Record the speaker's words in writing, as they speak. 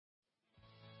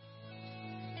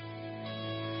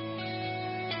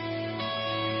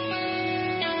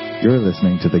You're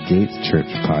listening to the Gates Church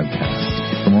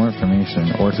podcast. For more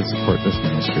information or to support this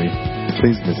ministry,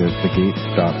 please visit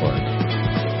thegate.org.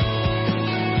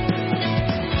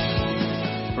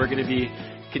 We're going to be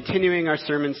continuing our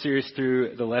sermon series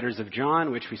through the letters of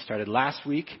John, which we started last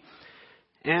week.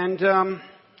 And, on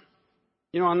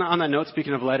that note,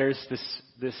 speaking of letters,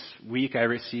 this week I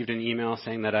received an email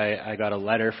saying that I got a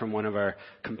letter from one of our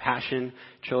Compassion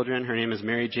children. Her name is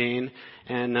Mary Jane,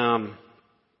 and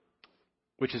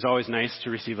which is always nice to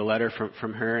receive a letter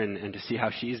from her and to see how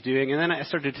she's doing. And then I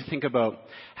started to think about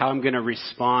how I'm going to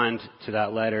respond to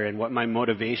that letter and what my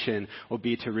motivation will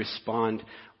be to respond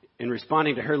in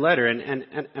responding to her letter. And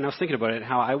I was thinking about it,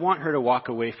 how I want her to walk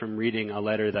away from reading a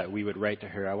letter that we would write to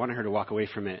her. I want her to walk away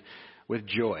from it with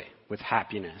joy, with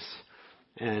happiness,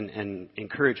 and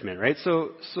encouragement, right?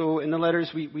 So in the letters,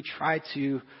 we try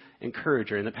to encourage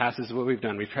her. In the past, this is what we've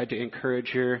done. We've tried to encourage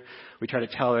her. We try to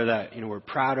tell her that, we're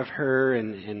proud of her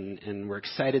and we're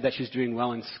excited that she's doing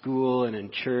well in school and in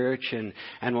church, and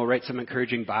we'll write some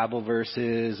encouraging Bible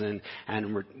verses and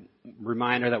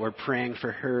remind her that we're praying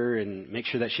for her and make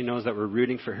sure that she knows that we're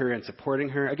rooting for her and supporting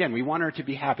her. Again, we want her to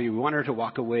be happy. We want her to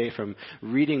walk away from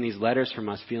reading these letters from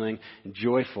us feeling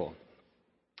joyful.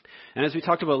 And as we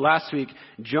talked about last week,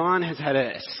 John has had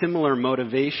a similar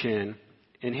motivation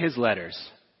in his letters.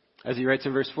 As he writes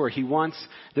in verse 4, he wants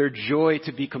their joy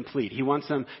to be complete. He wants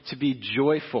them to be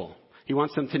joyful. He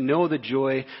wants them to know the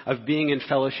joy of being in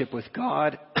fellowship with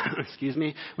God,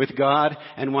 with God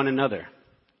and one another.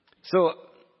 So,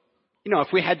 if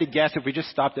we had to guess, if we just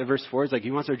stopped at verse 4, it's like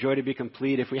he wants our joy to be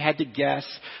complete. If we had to guess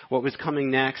what was coming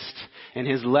next in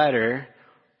his letter,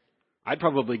 I'd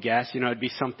probably guess, it'd be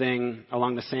something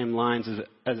along the same lines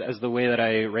as the way that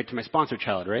I write to my sponsor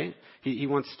child, right? He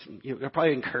wants to,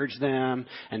 probably encourage them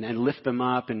and lift them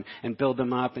up and build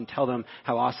them up and tell them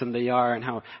how awesome they are and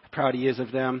how proud he is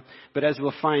of them. But as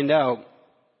we'll find out,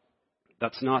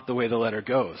 that's not the way the letter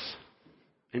goes.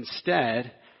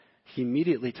 Instead, he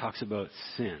immediately talks about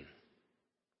sin.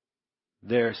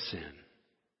 Their sin.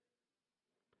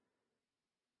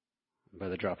 By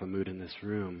the drop of mood in this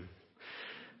room,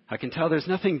 I can tell there's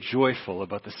nothing joyful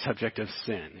about the subject of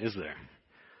sin, is there?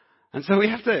 And so we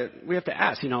have to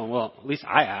ask, well, at least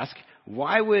I ask,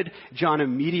 why would John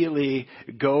immediately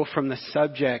go from the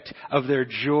subject of their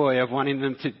joy, of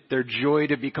wanting their joy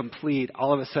to be complete,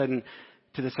 all of a sudden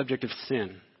to the subject of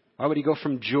sin? Why would he go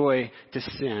from joy to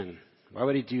sin? Why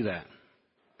would he do that?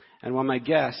 And well, my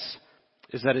guess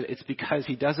is that it's because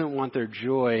he doesn't want their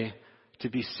joy to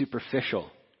be superficial.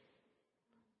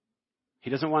 He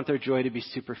doesn't want their joy to be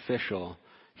superficial.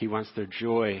 He wants their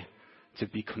joy to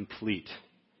be complete.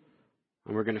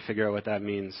 And we're going to figure out what that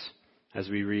means as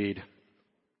we read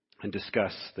and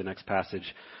discuss the next passage.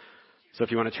 So if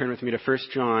you want to turn with me to 1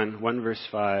 John 1 verse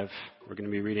 5, we're going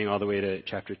to be reading all the way to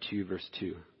chapter 2 verse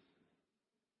 2.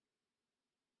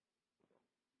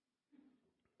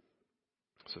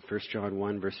 So 1 John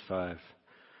 1 verse 5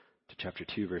 to chapter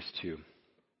 2 verse 2.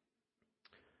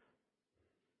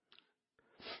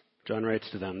 John writes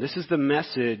to them, "This is the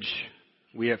message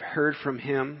we have heard from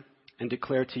him and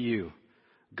declare to you.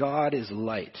 God is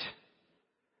light,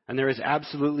 and there is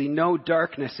absolutely no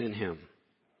darkness in him.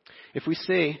 If we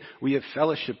say we have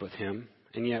fellowship with him,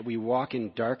 and yet we walk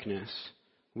in darkness,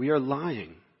 we are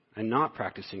lying and not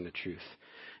practicing the truth.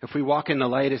 If we walk in the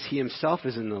light as he himself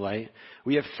is in the light,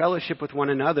 we have fellowship with one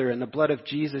another, and the blood of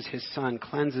Jesus, his Son,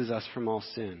 cleanses us from all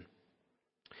sin.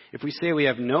 If we say we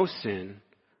have no sin,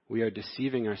 we are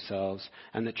deceiving ourselves,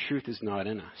 and the truth is not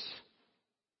in us.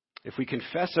 If we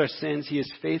confess our sins, he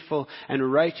is faithful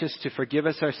and righteous to forgive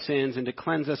us our sins and to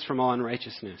cleanse us from all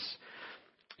unrighteousness.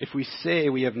 If we say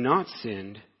we have not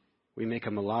sinned, we make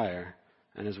him a liar,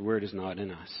 and his word is not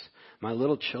in us. My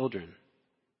little children,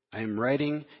 I am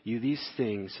writing you these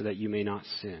things so that you may not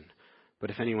sin.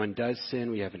 But if anyone does sin,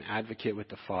 we have an advocate with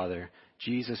the Father,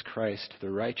 Jesus Christ,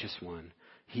 the righteous one.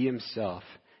 He himself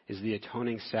is the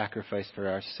atoning sacrifice for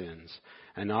our sins,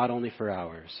 and not only for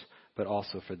ours, but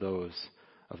also for those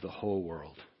of the whole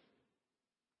world."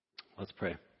 Let's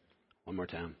pray one more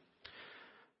time.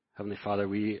 Heavenly Father,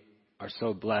 we are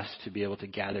so blessed to be able to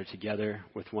gather together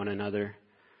with one another,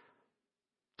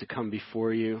 to come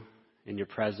before you in your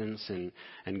presence and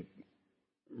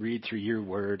read through your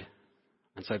word.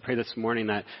 And so I pray this morning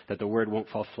that the word won't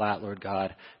fall flat, Lord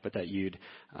God, but that you'd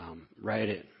write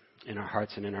it in our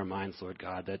hearts and in our minds, Lord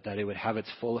God, that it would have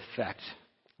its full effect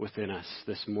within us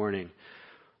this morning.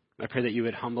 I pray that you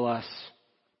would humble us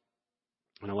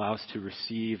and allow us to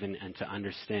receive and to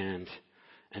understand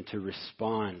and to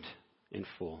respond in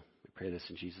full. We pray this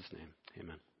in Jesus' name.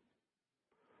 Amen.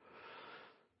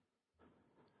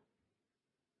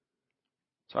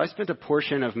 So I spent a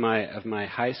portion of my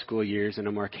high school years in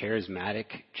a more charismatic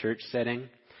church setting,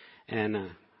 and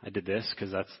I did this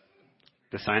because that's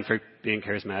the sign for being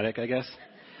charismatic, I guess.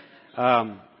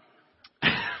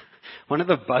 One of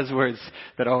the buzzwords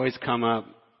that always come up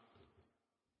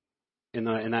in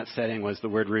that setting was the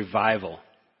word revival.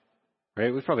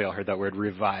 Right? We've probably all heard that word,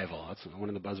 revival. That's one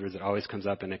of the buzzwords that always comes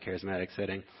up in a charismatic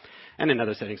setting, and in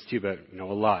other settings too, but a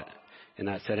lot in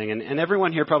that setting. And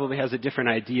everyone here probably has a different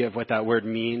idea of what that word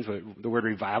means, what the word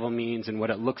revival means, and what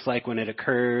it looks like when it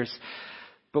occurs.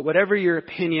 But whatever your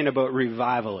opinion about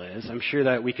revival is, I'm sure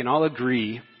that we can all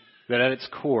agree that at its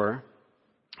core,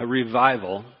 a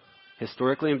revival,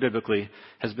 historically and biblically,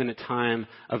 has been a time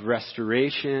of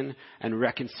restoration and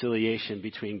reconciliation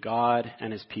between God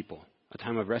and His people. A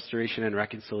time of restoration and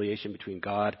reconciliation between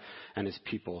God and His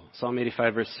people. Psalm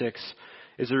 85 verse 6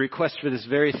 is a request for this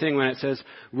very thing when it says,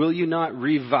 "Will you not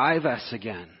revive us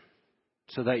again,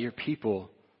 so that your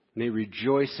people may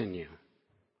rejoice in you?"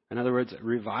 In other words,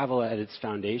 revival at its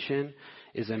foundation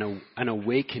is an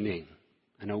awakening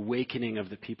of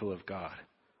the people of God.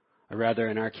 Or rather,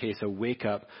 in our case, a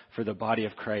wake-up for the body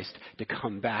of Christ to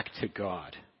come back to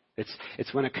God.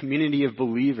 It's when a community of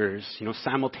believers,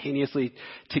 simultaneously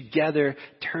together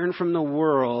turn from the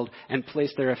world and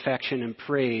place their affection and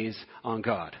praise on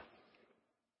God.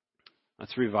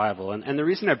 That's revival. And the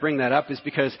reason I bring that up is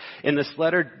because in this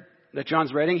letter that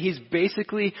John's writing, he's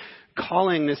basically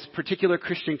calling this particular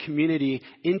Christian community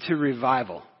into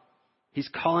revival. He's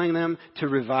calling them to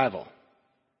revival.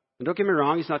 And don't get me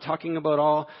wrong, he's not talking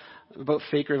about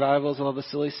fake revivals, all the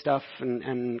silly stuff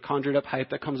and conjured up hype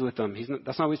that comes with them.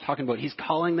 That's not what he's talking about. He's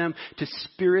calling them to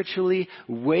spiritually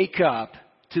wake up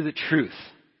to the truth.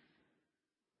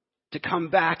 To come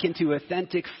back into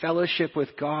authentic fellowship with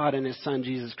God and His Son,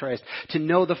 Jesus Christ. To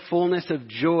know the fullness of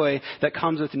joy that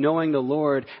comes with knowing the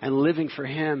Lord and living for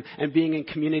Him and being in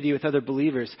community with other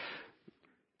believers.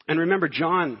 And remember,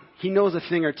 John, he knows a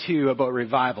thing or two about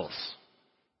revivals.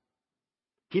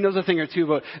 He knows a thing or two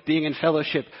about being in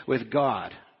fellowship with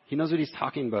God. He knows what he's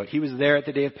talking about. He was there at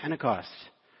the day of Pentecost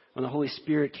when the Holy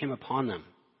Spirit came upon them.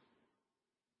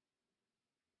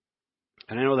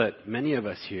 And I know that many of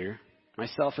us here,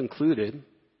 myself included,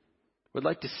 would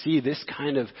like to see this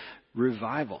kind of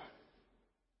revival.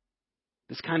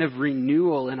 This kind of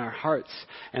renewal in our hearts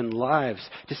and lives.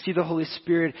 To see the Holy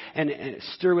Spirit and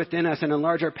stir within us and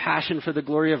enlarge our passion for the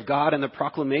glory of God and the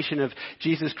proclamation of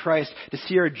Jesus Christ. To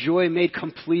see our joy made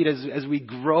complete as we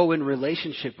grow in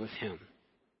relationship with Him.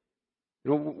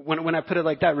 When I put it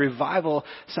like that, revival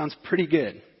sounds pretty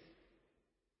good.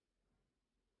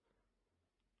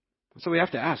 So we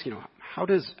have to ask, how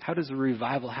does a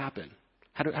revival happen?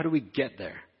 How do we get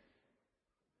there?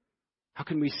 How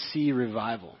can we see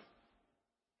revival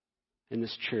in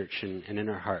this church and in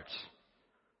our hearts?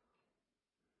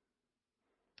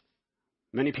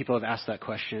 Many people have asked that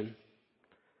question.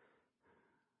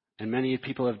 And many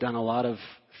people have done a lot of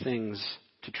things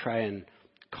to try and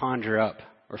conjure up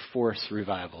or force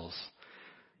revivals.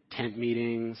 Tent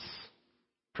meetings,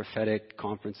 prophetic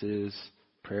conferences,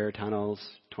 prayer tunnels,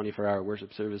 24-hour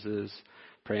worship services,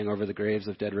 praying over the graves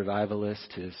of dead revivalists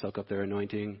to soak up their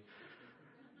anointing.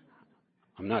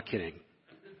 I'm not kidding.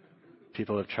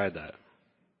 People have tried that.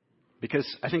 Because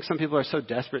I think some people are so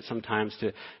desperate sometimes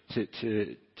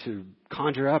to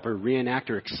conjure up or reenact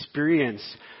or experience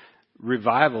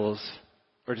revivals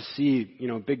or to see,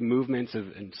 big movements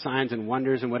and signs and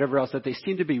wonders and whatever else, that they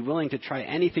seem to be willing to try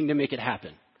anything to make it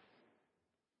happen.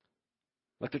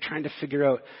 Like they're trying to figure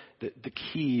out the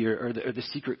key or the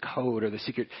secret code or the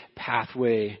secret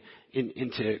pathway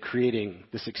into creating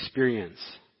this experience.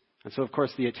 And so, of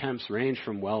course, the attempts range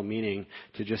from well-meaning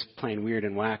to just plain weird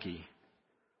and wacky,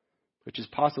 which is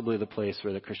possibly the place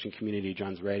where the Christian community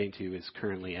John's writing to is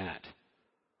currently at.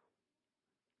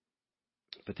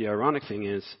 But the ironic thing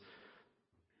is,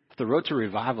 the road to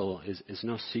revival is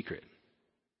no secret.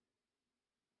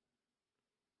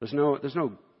 There's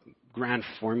no grand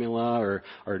formula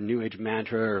or New Age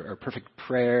mantra or perfect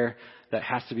prayer that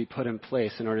has to be put in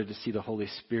place in order to see the Holy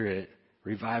Spirit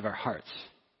revive our hearts.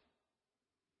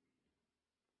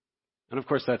 And of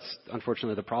course, that's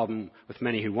unfortunately the problem with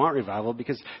many who want revival,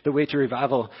 because the way to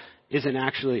revival isn't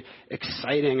actually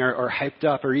exciting or hyped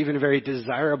up or even very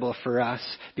desirable for us,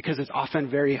 because it's often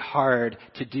very hard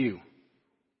to do.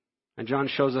 And John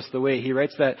shows us the way. He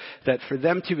writes that for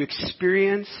them to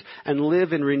experience and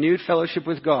live in renewed fellowship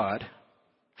with God,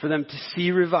 for them to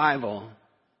see revival,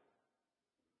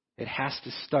 it has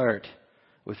to start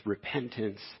with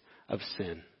repentance of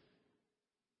sin.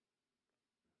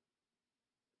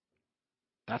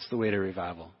 That's the way to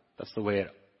revival. That's the way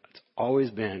it's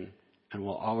always been and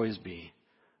will always be.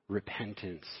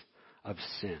 repentance of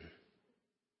sin.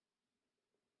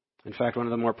 In fact, one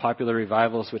of the more popular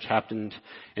revivals which happened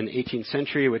in the 18th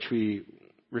century, which we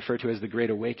refer to as the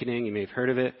Great Awakening, you may have heard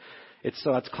of it, it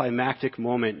saw its climactic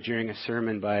moment during a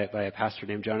sermon by a pastor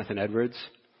named Jonathan Edwards,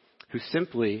 who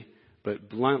simply but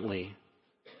bluntly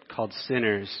called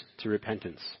sinners to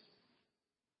repentance.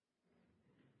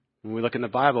 When we look in the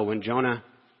Bible, when Jonah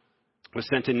was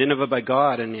sent to Nineveh by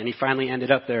God, and he finally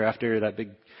ended up there after that big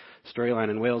storyline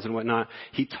in Wales and whatnot,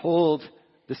 he told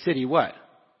the city what?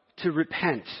 To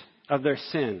repent of their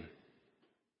sin.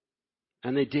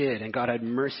 And they did, and God had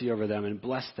mercy over them and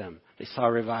blessed them. They saw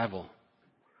revival.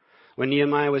 When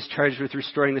Nehemiah was charged with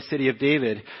restoring the city of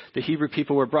David, the Hebrew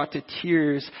people were brought to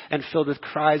tears and filled with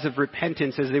cries of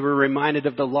repentance as they were reminded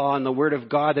of the law and the word of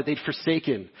God that they'd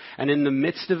forsaken. And in the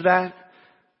midst of that,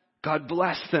 God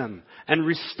blessed them and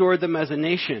restored them as a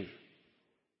nation.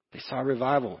 They saw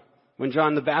revival. When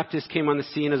John the Baptist came on the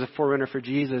scene as a forerunner for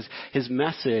Jesus, his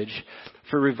message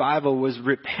for revival was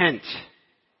repent,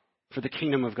 for the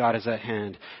kingdom of God is at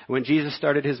hand. When Jesus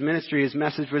started his ministry, his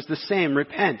message was the same,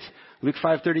 repent. Luke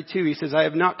 5:32, he says, I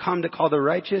have not come to call the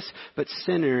righteous, but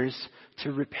sinners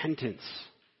to repentance.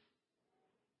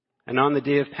 And on the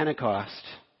day of Pentecost,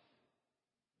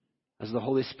 as the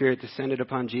Holy Spirit descended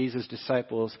upon Jesus'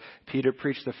 disciples, Peter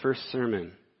preached the first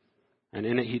sermon. And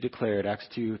in it he declared, Acts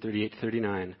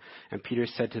 2:38-39, and Peter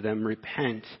said to them,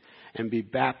 repent and be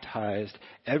baptized,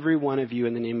 every one of you,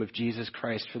 in the name of Jesus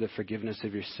Christ for the forgiveness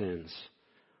of your sins.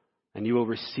 And you will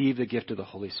receive the gift of the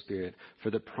Holy Spirit.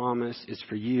 For the promise is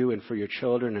for you and for your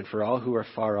children and for all who are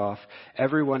far off,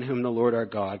 everyone whom the Lord our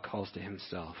God calls to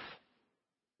himself.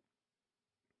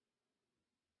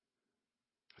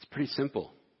 It's pretty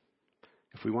simple.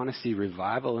 If we want to see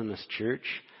revival in this church,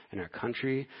 in our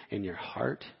country, in your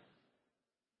heart,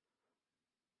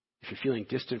 if you're feeling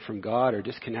distant from God or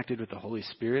disconnected with the Holy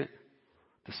Spirit,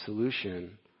 the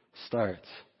solution starts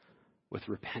with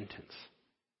repentance.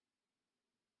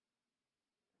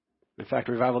 In fact,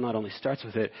 revival not only starts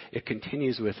with it, it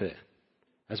continues with it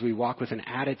as we walk with an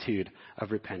attitude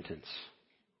of repentance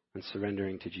and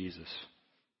surrendering to Jesus.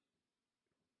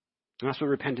 And that's what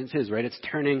repentance is, right? It's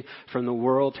turning from the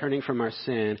world, turning from our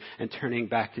sin, and turning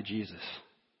back to Jesus.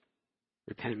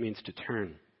 Repent means to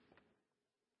turn.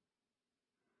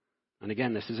 And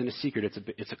again, this isn't a secret.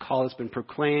 It's a call that's been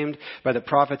proclaimed by the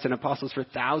prophets and apostles for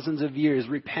thousands of years.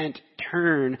 Repent,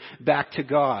 turn back to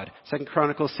God. 2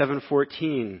 Chronicles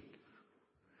 7:14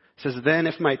 says, then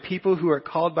if my people who are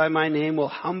called by my name will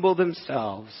humble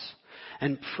themselves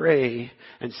and pray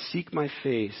and seek my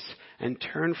face and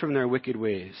turn from their wicked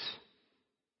ways,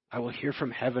 I will hear from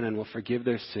heaven and will forgive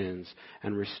their sins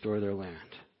and restore their land.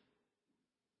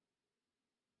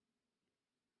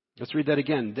 Let's read that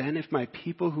again. Then if my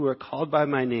people who are called by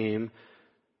my name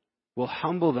will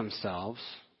humble themselves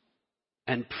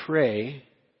and pray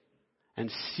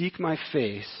and seek my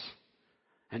face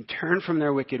and turn from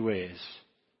their wicked ways,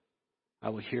 I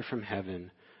will hear from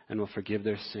heaven and will forgive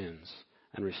their sins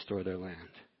and restore their land.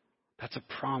 That's a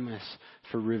promise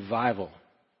for revival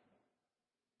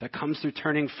that comes through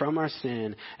turning from our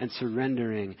sin and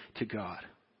surrendering to God.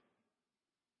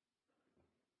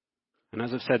 And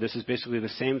as I've said, this is basically the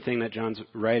same thing that John's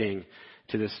writing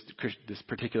to this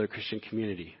particular Christian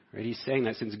community. Right? He's saying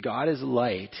that since God is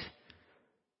light,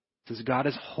 since God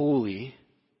is holy,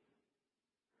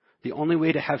 the only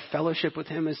way to have fellowship with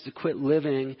him is to quit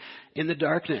living in the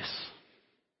darkness.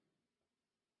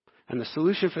 And the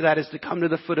solution for that is to come to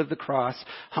the foot of the cross,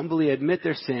 humbly admit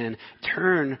their sin,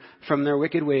 turn from their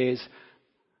wicked ways,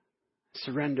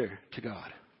 surrender to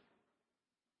God.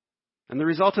 And the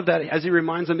result of that, as he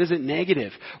reminds them, isn't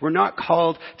negative. We're not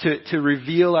called to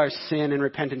reveal our sin and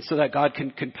repentance so that God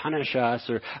can punish us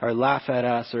or laugh at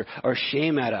us or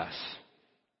shame at us.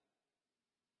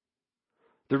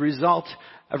 The result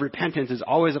of repentance is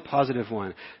always a positive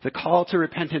one. The call to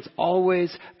repentance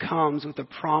always comes with a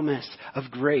promise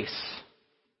of grace.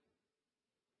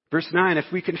 Verse 9, if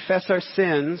we confess our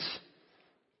sins,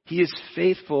 he is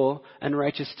faithful and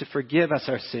righteous to forgive us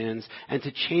our sins and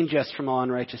to change us from all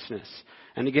unrighteousness.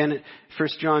 And again, 1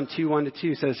 John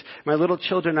 2:1-2 says, my little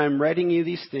children, I am writing you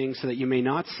these things so that you may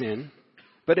not sin.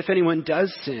 But if anyone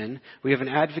does sin, we have an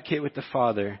advocate with the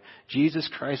Father, Jesus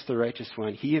Christ the righteous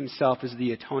one. He himself is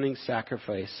the atoning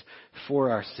sacrifice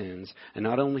for our sins, and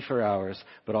not only for ours,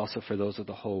 but also for those of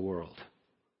the whole world.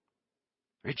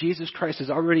 Right? Jesus Christ has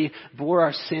already bore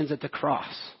our sins at the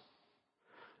cross.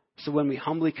 So when we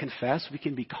humbly confess, we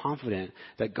can be confident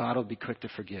that God will be quick to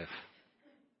forgive.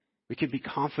 We can be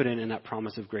confident in that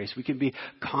promise of grace. We can be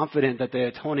confident that the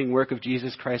atoning work of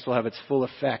Jesus Christ will have its full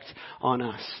effect on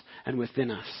us and within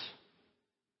us.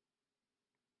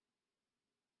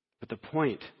 But the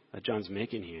point that John's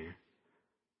making here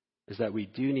is that we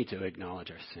do need to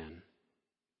acknowledge our sin,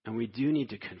 and we do need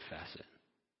to confess it.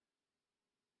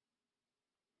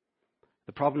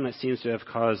 The problem that seems to have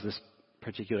caused this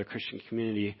particular Christian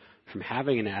community from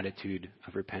having an attitude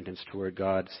of repentance toward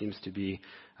God seems to be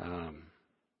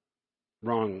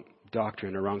wrong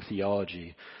doctrine or wrong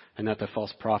theology, and that the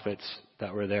false prophets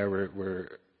that were there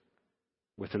were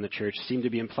within the church seem to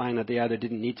be implying that they either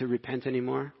didn't need to repent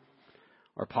anymore,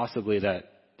 or possibly that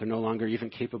they're no longer even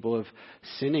capable of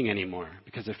sinning anymore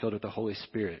because they're filled with the Holy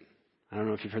Spirit. I don't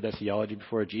know if you've heard that theology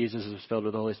before. Jesus was filled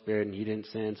with the Holy Spirit and he didn't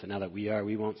sin, so now that we are,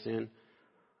 we won't sin.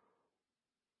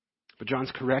 But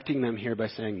John's correcting them here by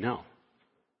saying, no.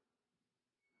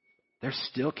 They're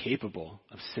still capable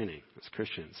of sinning as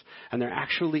Christians. And they're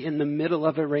actually in the middle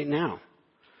of it right now.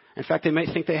 In fact, they might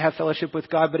think they have fellowship with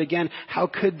God, but again, how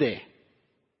could they?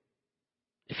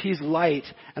 If he's light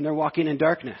and they're walking in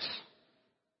darkness.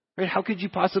 Right? How could you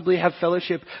possibly have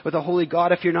fellowship with a holy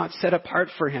God if you're not set apart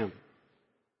for him?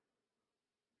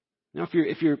 You know,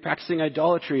 if you're practicing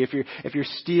idolatry, if you're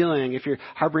stealing, if you're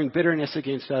harboring bitterness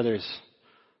against others,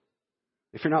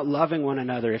 if you're not loving one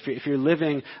another, if you're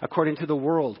living according to the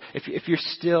world, if you're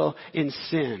still in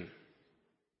sin.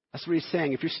 That's what he's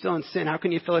saying. If you're still in sin, how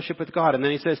can you fellowship with God? And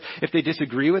then he says, if they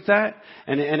disagree with that,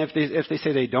 and if they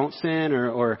say they don't sin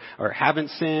or haven't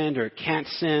sinned or can't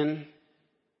sin,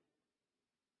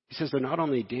 he says they're not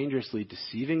only dangerously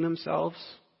deceiving themselves,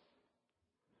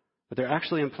 but they're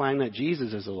actually implying that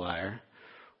Jesus is a liar,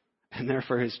 and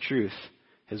therefore his truth,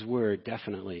 his word,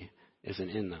 definitely isn't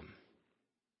in them.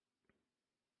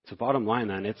 So bottom line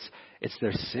then, it's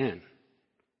their sin.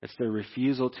 It's their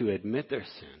refusal to admit their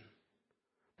sin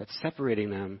that's separating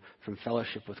them from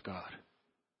fellowship with God.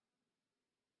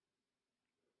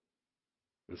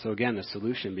 And so again, the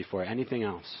solution before anything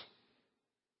else.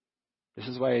 This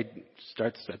is why it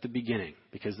starts at the beginning,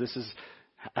 because this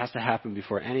has to happen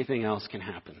before anything else can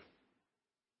happen.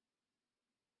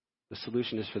 The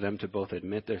solution is for them to both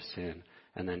admit their sin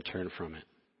and then turn from it.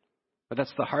 But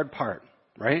that's the hard part,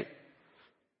 right?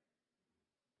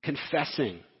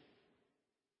 Confessing.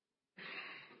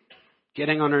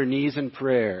 Getting on our knees in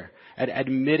prayer, at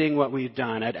admitting what we've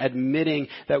done, at admitting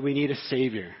that we need a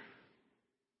Savior.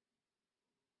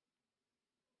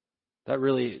 That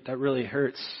really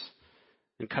hurts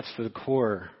and cuts to the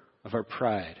core of our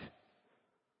pride.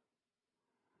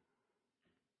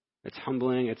 It's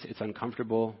humbling, it's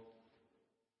uncomfortable,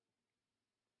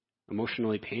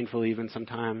 emotionally painful even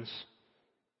sometimes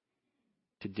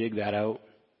to dig that out.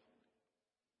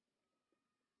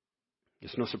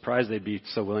 It's no surprise they'd be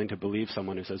so willing to believe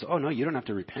someone who says, oh, no, you don't have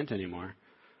to repent anymore.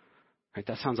 Right?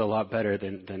 That sounds a lot better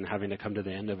than having to come to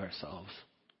the end of ourselves.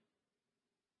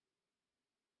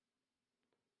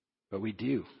 But we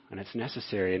do, and it's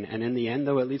necessary. And in the end,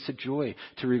 though, it leads to joy,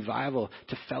 to revival,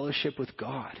 to fellowship with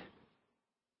God.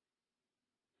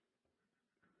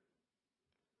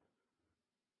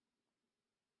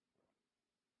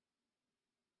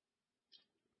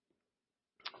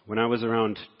 When I was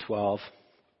around 12,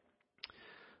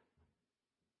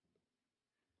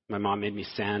 my mom made me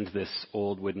sand this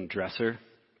old wooden dresser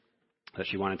that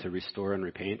she wanted to restore and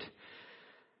repaint.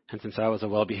 And since I was a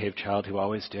well-behaved child who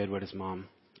always did what his mom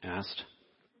asked,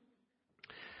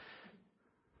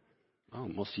 oh,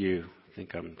 most of you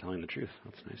think I'm telling the truth.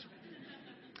 That's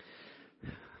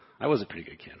nice. I was a pretty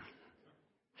good kid,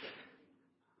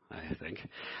 I think.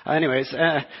 Anyways,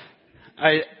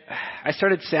 I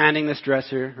started sanding this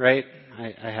dresser, right?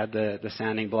 I had the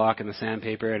sanding block and the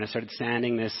sandpaper, and I started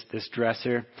sanding this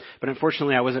dresser. But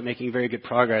unfortunately, I wasn't making very good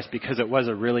progress because it was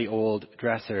a really old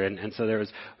dresser, and so there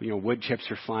was, wood chips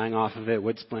were flying off of it,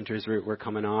 wood splinters were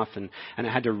coming off, and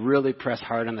I had to really press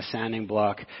hard on the sanding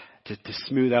block to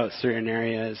smooth out certain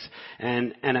areas.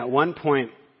 And at one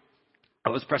point, I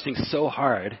was pressing so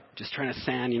hard, just trying to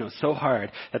sand, so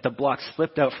hard, that the block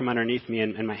slipped out from underneath me,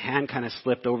 and my hand kind of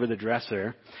slipped over the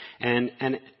dresser. And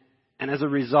as a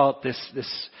result,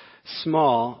 this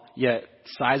small yet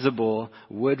sizable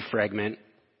wood fragment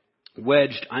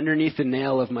wedged underneath the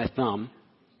nail of my thumb,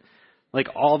 like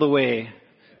all the way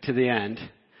to the end,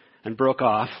 and broke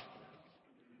off,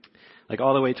 like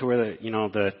all the way to where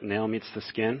the nail meets the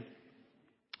skin.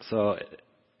 So,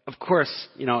 of course,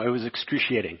 it was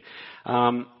excruciating.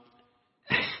 And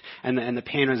the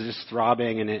pain was just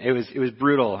throbbing, and it was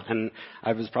brutal, and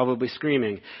I was probably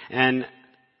screaming. And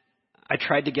I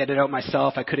tried to get it out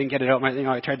myself. I couldn't get it out.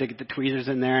 I tried to get the tweezers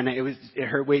in there, and it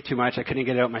hurt way too much. I couldn't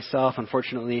get it out myself.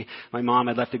 Unfortunately, my mom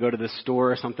had left to go to the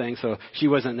store or something, so she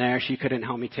wasn't there. She couldn't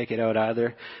help me take it out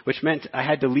either, which meant I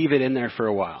had to leave it in there for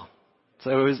a while.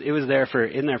 So it was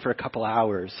in there for a couple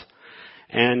hours,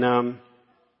 and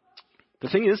The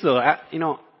thing is, though,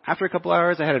 after a couple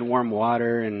hours, I had warm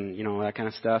water and, that kind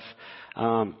of stuff.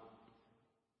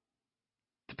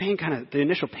 The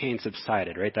initial pain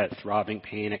subsided, right? That throbbing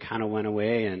pain, it kind of went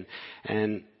away.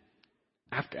 And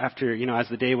after, as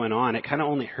the day went on, it kind of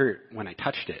only hurt when I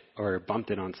touched it or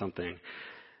bumped it on something.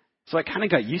 So I kind of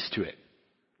got used to it.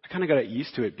 I kind of got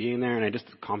used to it being there, and I just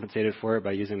compensated for it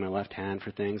by using my left hand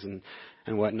for things and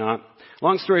whatnot.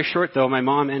 Long story short, though, my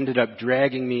mom ended up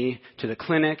dragging me to the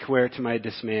clinic where, to my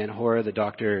dismay and horror, the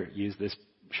doctor used this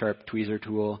sharp tweezer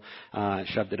tool,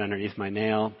 shoved it underneath my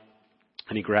nail,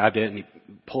 and he grabbed it and he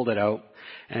pulled it out.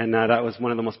 And that was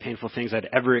one of the most painful things I'd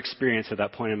ever experienced at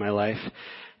that point in my life.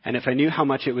 And if I knew how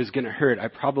much it was going to hurt, I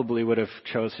probably would have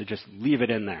chose to just leave it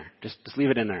in there. Just leave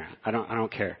it in there. I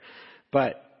don't care.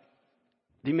 But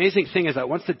the amazing thing is that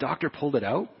once the doctor pulled it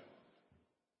out,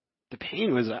 the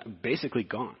pain was basically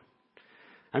gone.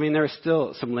 I mean, there was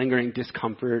still some lingering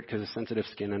discomfort because of sensitive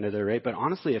skin under there, right? But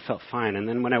honestly, it felt fine. And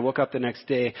then when I woke up the next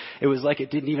day, it was like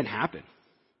it didn't even happen.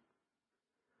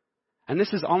 And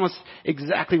this is almost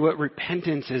exactly what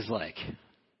repentance is like,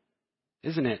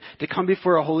 isn't it? To come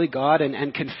before a holy God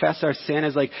and confess our sin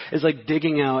is like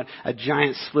digging out a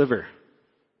giant sliver.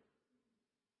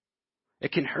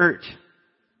 It can hurt.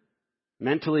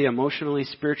 Mentally, emotionally,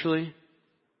 spiritually.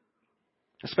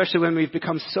 Especially when we've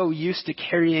become so used to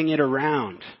carrying it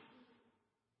around.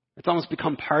 It's almost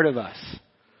become part of us.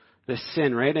 This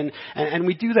sin, right? And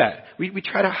we do that. We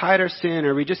try to hide our sin,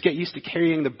 or we just get used to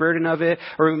carrying the burden of it,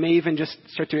 or we may even just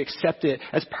start to accept it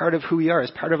as part of who we are, as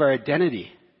part of our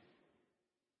identity.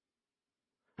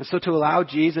 And so to allow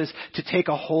Jesus to take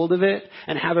a hold of it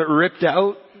and have it ripped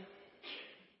out,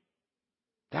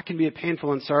 that can be a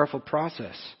painful and sorrowful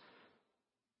process.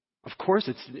 Of course,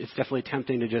 it's definitely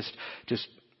tempting to just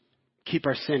keep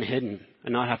our sin hidden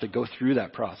and not have to go through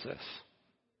that process.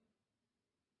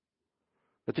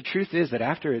 But the truth is that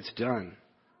after it's done,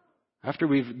 after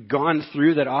we've gone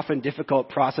through that often difficult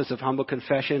process of humble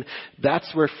confession,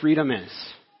 that's where freedom is.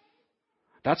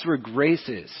 That's where grace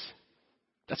is.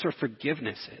 That's where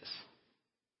forgiveness is.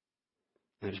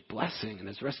 And there's blessing, and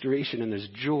there's restoration, and there's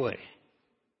joy.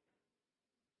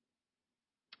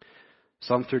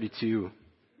 Psalm 32,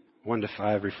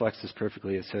 1-5 reflects this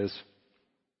perfectly. It says,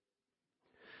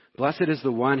 "Blessed is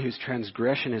the one whose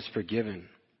transgression is forgiven,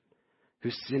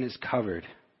 whose sin is covered.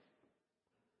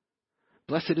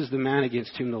 Blessed is the man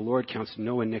against whom the Lord counts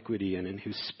no iniquity, and in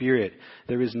whose spirit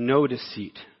there is no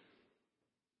deceit.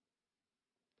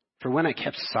 For when I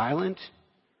kept silent,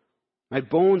 my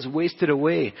bones wasted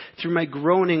away through my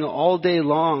groaning all day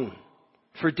long.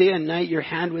 For day and night your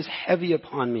hand was heavy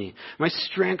upon me. My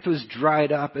strength was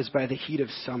dried up as by the heat of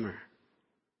summer.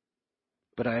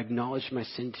 But I acknowledged my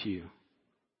sin to you,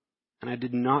 and I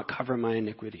did not cover my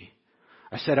iniquity.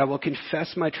 I said, I will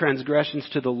confess my transgressions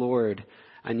to the Lord,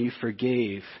 and you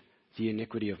forgave the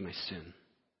iniquity of my sin."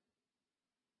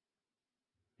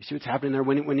 You see what's happening there?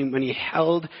 When he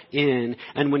held in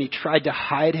and when he tried to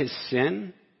hide his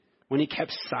sin, when he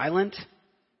kept silent,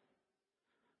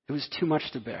 it was too much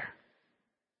to bear.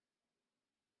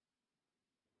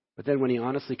 But then when he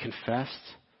honestly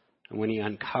confessed and when he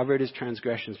uncovered his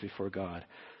transgressions before God,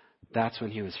 that's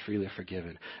when he was freely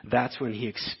forgiven. That's when he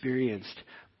experienced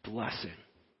blessing.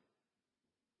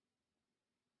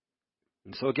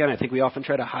 And so again, I think we often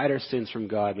try to hide our sins from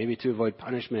God, maybe to avoid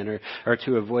punishment or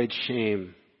to avoid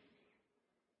shame.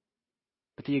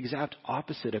 But the exact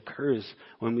opposite occurs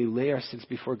when we lay our sins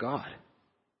before God.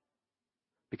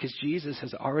 Because Jesus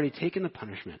has already taken the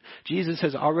punishment. Jesus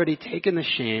has already taken the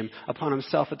shame upon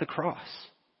himself at the cross.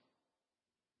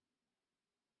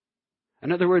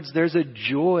 In other words, there's a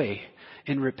joy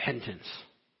in repentance.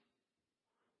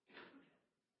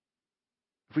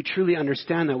 If we truly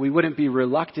understand that, we wouldn't be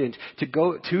reluctant to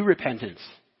go to repentance.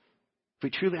 If we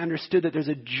truly understood that there's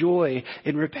a joy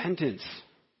in repentance.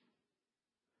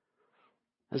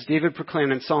 As David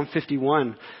proclaimed in Psalm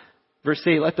 51, verse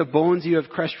 8, "Let the bones you have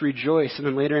crushed rejoice." And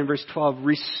then later in verse 12,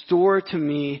 "Restore to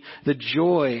me the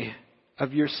joy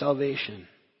of your salvation."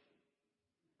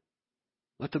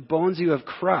 Let the bones you have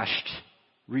crushed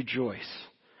rejoice.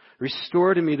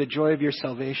 Restore to me the joy of your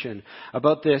salvation.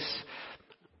 About this,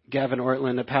 Gavin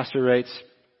Ortland, a pastor, writes,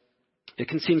 "It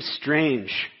can seem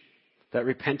strange that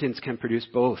repentance can produce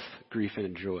both grief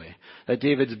and joy. That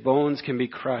David's bones can be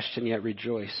crushed and yet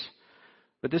rejoice.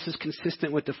 But this is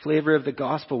consistent with the flavor of the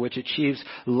gospel, which achieves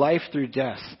life through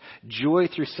death, joy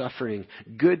through suffering,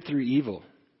 good through evil.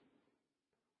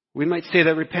 We might say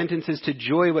that repentance is to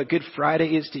joy what Good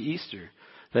Friday is to Easter,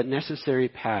 that necessary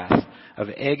path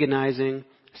of agonizing,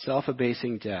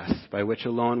 self-abasing death by which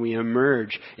alone we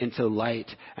emerge into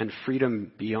light and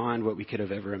freedom beyond what we could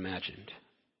have ever imagined."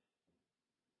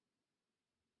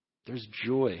 There's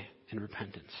joy in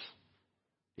repentance.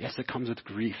 Yes, it comes with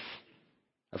grief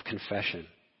of confession.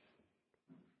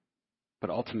 But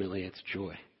ultimately, it's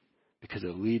joy because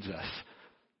it leads us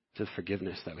to the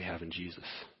forgiveness that we have in Jesus.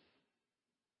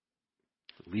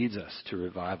 It leads us to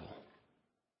revival.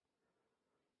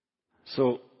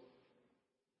 So,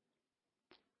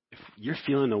 if you're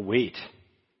feeling the weight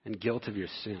and guilt of your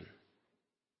sin,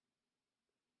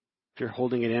 if you're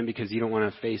holding it in because you don't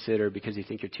want to face it or because you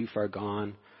think you're too far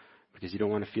gone, because you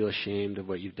don't want to feel ashamed of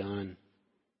what you've done,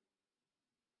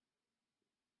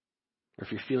 or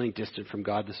if you're feeling distant from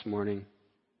God this morning,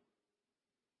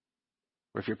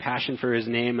 or if your passion for His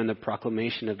name and the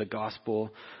proclamation of the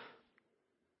gospel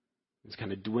is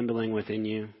kind of dwindling within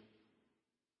you,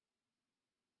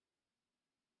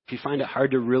 if you find it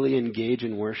hard to really engage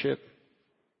in worship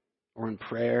or in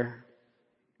prayer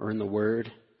or in the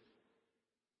Word,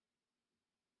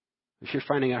 if you're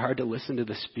finding it hard to listen to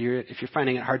the Spirit, if you're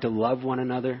finding it hard to love one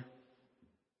another,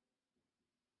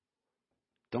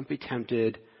 don't be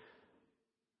tempted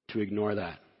to ignore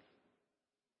that.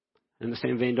 In the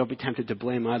same vein, don't be tempted to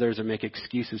blame others or make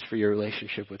excuses for your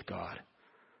relationship with God.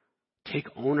 Take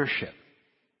ownership.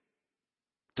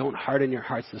 Don't harden your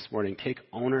hearts this morning. Take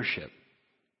ownership.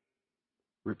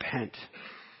 Repent.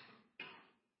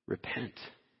 Repent.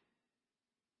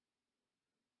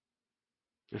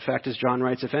 In fact, as John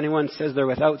writes, if anyone says they're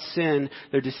without sin,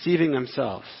 they're deceiving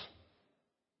themselves.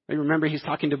 Remember, he's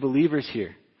talking to believers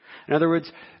here. In other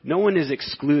words, no one is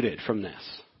excluded from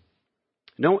this.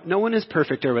 No one is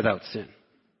perfect or without sin.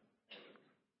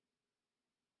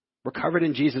 We're covered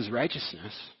in Jesus'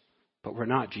 righteousness, but we're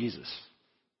not Jesus.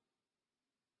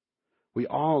 We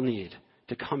all need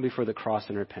to come before the cross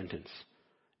in repentance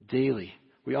daily.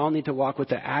 We all need to walk with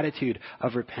the attitude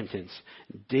of repentance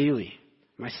daily,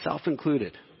 myself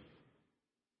included.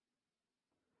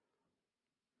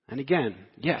 And again,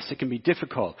 yes, it can be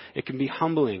difficult. It can be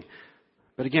humbling.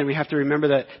 But again, we have to remember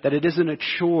that it isn't a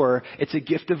chore. It's a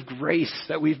gift of grace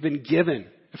that we've been given.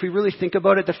 If we really think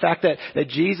about it, the fact that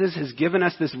Jesus has given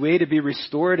us this way to be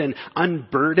restored and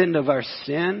unburdened of our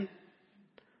sin,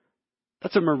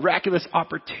 that's a miraculous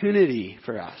opportunity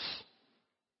for us.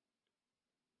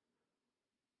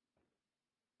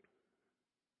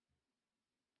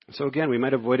 So again, we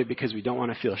might avoid it because we don't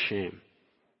want to feel shame.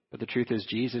 But the truth is,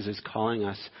 Jesus is calling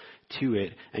us to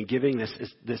it and giving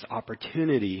this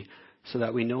opportunity so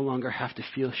that we no longer have to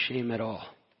feel shame at all.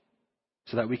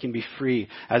 So that we can be free.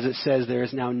 As it says, there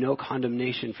is now no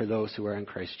condemnation for those who are in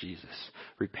Christ Jesus.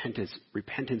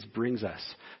 Repentance brings us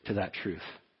to that truth.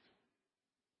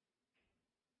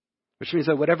 Which means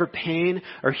that whatever pain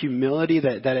or humility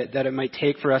that it might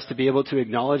take for us to be able to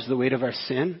acknowledge the weight of our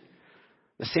sin,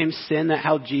 the same sin that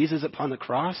held Jesus upon the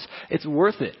cross, it's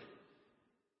worth it.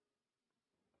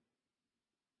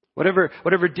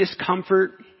 Whatever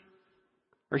discomfort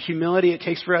or humility it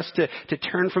takes for us to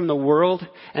turn from the world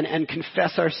and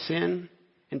confess our sin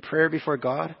in prayer before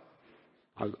God,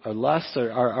 our lusts,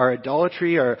 our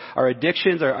idolatry, our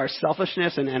addictions, our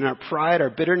selfishness, and our pride, our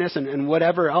bitterness, and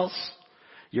whatever else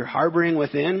you're harboring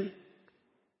within,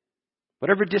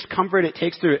 whatever discomfort it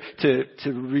takes to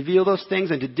reveal those things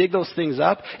and to dig those things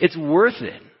up, it's worth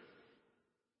it.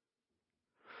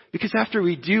 Because after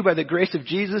we do, by the grace of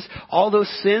Jesus, all those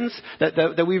sins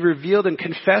that we've revealed and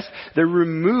confessed, they're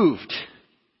removed.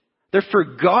 They're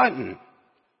forgotten.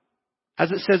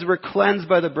 As it says, we're cleansed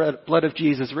by the blood of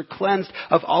Jesus. We're cleansed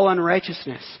of all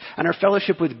unrighteousness. And our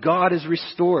fellowship with God is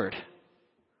restored.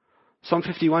 Psalm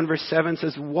 51 verse 7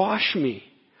 says, wash me,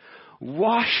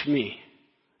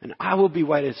 and I will be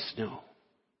white as snow.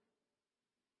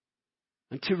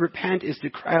 And to repent is to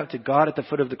cry out to God at the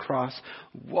foot of the cross,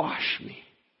 wash me.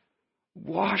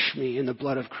 Wash me in the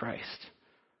blood of Christ.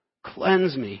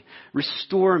 Cleanse me,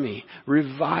 restore me,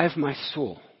 revive my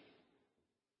soul.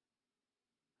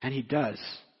 And He does,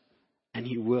 and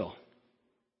He will.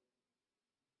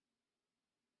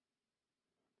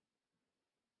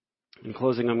 In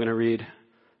closing, I'm going to read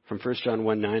from 1 John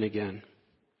 1:9 again.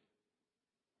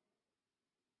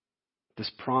 This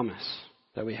promise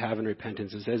that we have in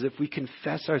repentance. It says, if we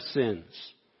confess our sins,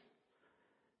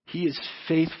 He is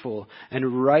faithful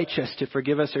and righteous to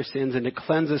forgive us our sins and to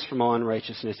cleanse us from all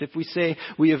unrighteousness. If we say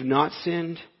we have not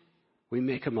sinned, we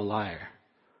make Him a liar,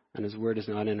 and His word is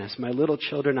not in us. My little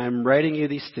children, I am writing you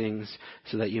these things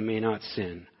so that you may not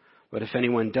sin. But if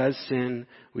anyone does sin,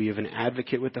 we have an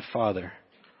advocate with the Father,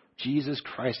 Jesus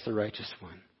Christ, the righteous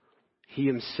one. He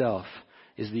Himself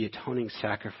is the atoning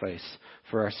sacrifice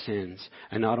for our sins,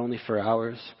 and not only for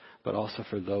ours, but also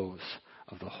for those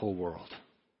of the whole world.